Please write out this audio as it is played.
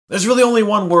There's really only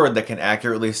one word that can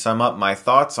accurately sum up my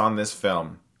thoughts on this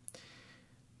film.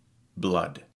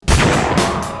 Blood.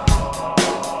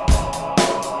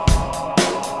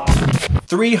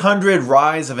 300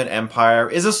 Rise of an Empire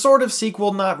is a sort of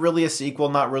sequel, not really a sequel,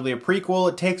 not really a prequel.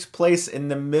 It takes place in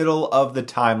the middle of the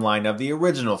timeline of the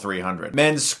original 300.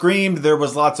 Men screamed, there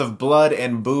was lots of blood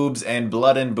and boobs and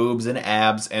blood and boobs and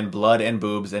abs and blood and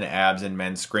boobs and abs and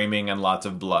men screaming and lots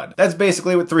of blood. That's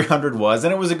basically what 300 was,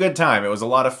 and it was a good time. It was a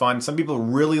lot of fun. Some people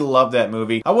really loved that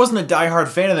movie. I wasn't a diehard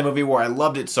fan of the movie where I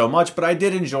loved it so much, but I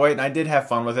did enjoy it and I did have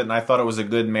fun with it, and I thought it was a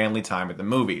good manly time at the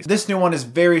movies. This new one is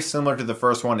very similar to the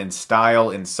first one in style,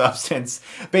 in substance.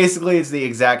 Basically, it's the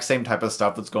exact same type of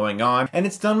stuff that's going on, and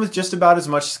it's done with just about as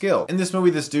much skill. In this movie,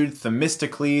 this dude,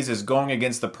 Themistocles, is going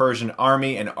against the Persian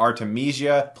army and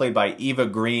Artemisia, played by Eva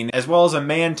Green, as well as a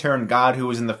man turned god who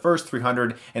was in the first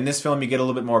 300. In this film, you get a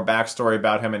little bit more backstory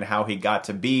about him and how he got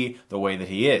to be the way that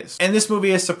he is. And this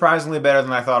movie is surprisingly better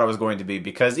than I thought it was going to be,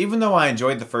 because even though I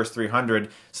enjoyed the first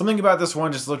 300, something about this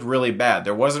one just looked really bad.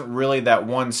 There wasn't really that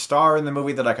one star in the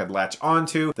movie that I could latch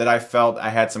onto, that I felt I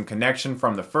had some connection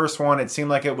from the first one. It seemed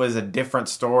like it was a different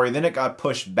story. Then it got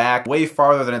pushed back way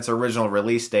farther than its original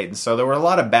release date, and so there were a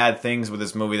lot of bad things with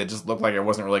this movie that just looked like it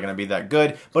wasn't really going to be that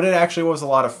good, but it actually was a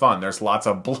lot of fun. There's lots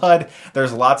of blood,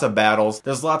 there's lots of battles,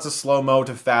 there's lots of slow-mo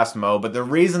to fast-mo, but the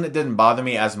reason it didn't bother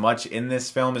me as much in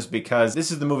this film is because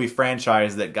this is the movie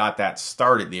franchise that got that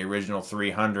started. The original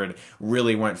 300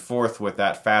 really went forth with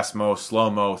that fast-mo,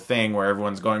 slow-mo thing where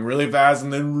everyone's going really fast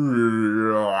and then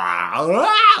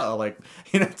like,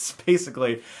 you know, it's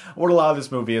basically what a lot of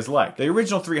this movie is like. The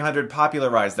original 300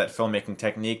 popularized that filmmaking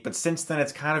technique, but since then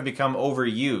it's kind of become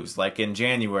overused, like in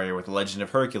January with The Legend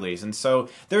of Hercules, and so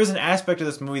there is an aspect of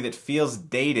this movie that feels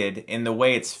dated in the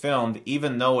way it's filmed,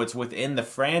 even though it's within the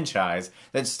franchise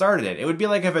that started it. It would be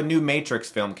like if a new Matrix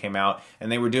film came out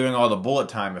and they were doing all the bullet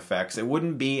time effects. It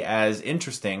wouldn't be as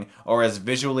interesting or as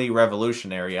visually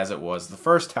revolutionary as it was the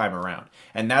first time around.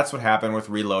 And that's what happened with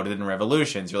Reloaded and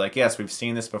Revolutions. You're like, yes, we've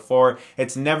seen this before.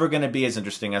 It's never going to be as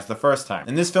interesting as the first time.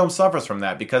 And this film suffers from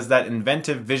that because that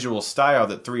inventive visual style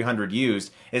that 300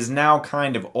 used is now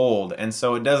kind of old, and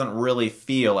so it doesn't really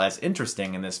feel as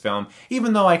interesting in this film,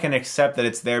 even though I can accept that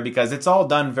it's there because it's all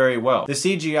done very well. The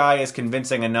CGI is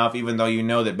convincing enough, even though you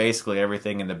know that basically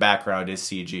everything in the background is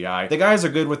CGI. The guys are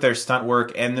good with their stunt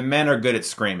work, and the men are good at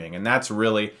screaming, and that's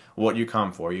really what you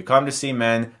come for. You come to see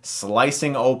men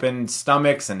slicing open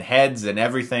stomachs and heads and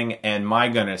everything, and my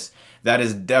goodness, that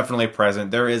is definitely present.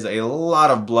 There is a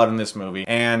lot of blood in this movie,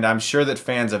 and I'm sure that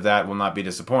fans of that will not be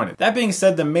disappointed. That being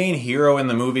said, the main hero in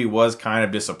the movie was kind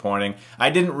of disappointing. I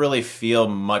didn't really feel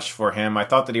much for him. I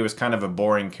thought that he was kind of a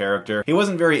boring character. He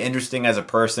wasn't very interesting as a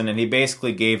person, and he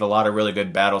basically gave a lot of really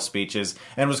good battle speeches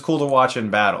and was cool to watch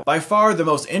in battle. By far, the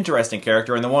most interesting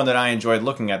character, and the one that I enjoyed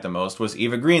looking at the most, was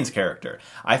Eva Green's character.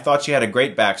 I thought she had a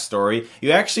great backstory. You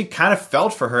actually kind of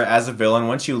felt for her as a villain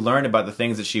once you learned about the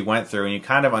things that she went through, and you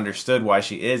kind of understood why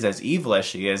she is as evil as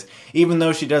she is, even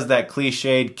though she does that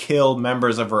cliched kill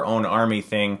members of her own army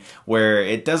thing where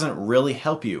it doesn't really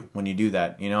help you when you do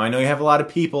that. You know, I know you have a lot of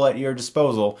people at your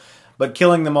disposal, but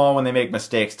killing them all when they make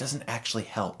mistakes doesn't actually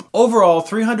help. Overall,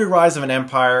 300 Rise of an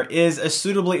Empire is a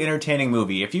suitably entertaining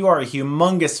movie. If you are a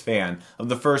humongous fan of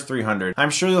the first 300, I'm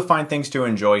sure you'll find things to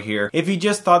enjoy here. If you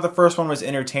just thought the first one was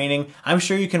entertaining, I'm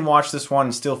sure you can watch this one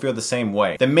and still feel the same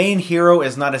way. The main hero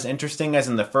is not as interesting as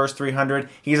in the first 300.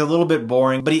 He's a little bit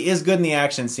boring, but he is good in the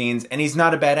action scenes, and he's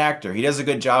not a bad actor. He does a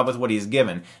good job with what he's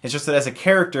given. It's just that as a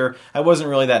character, I wasn't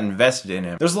really that invested in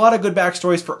him. There's a lot of good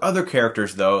backstories for other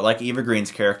characters, though, like Eva Green's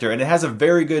character, and it has a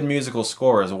very good musical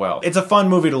score as well. It's a fun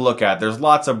movie to look at. There's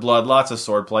lots of blood, lots of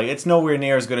swordplay. It's nowhere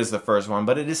near as good as the first one,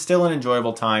 but it is still an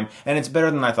enjoyable time, and it's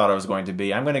better than I thought it was going to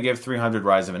be. I'm going to give 300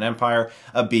 Rise of an Empire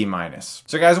a B-.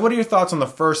 So guys, what are your thoughts on the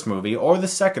first movie or the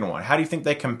second one? How do you think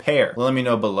they compare? Let me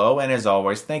know below, and as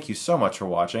always, thank you so much for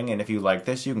watching, and if you like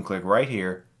this, you can click right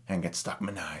here and get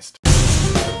Stuckmanized.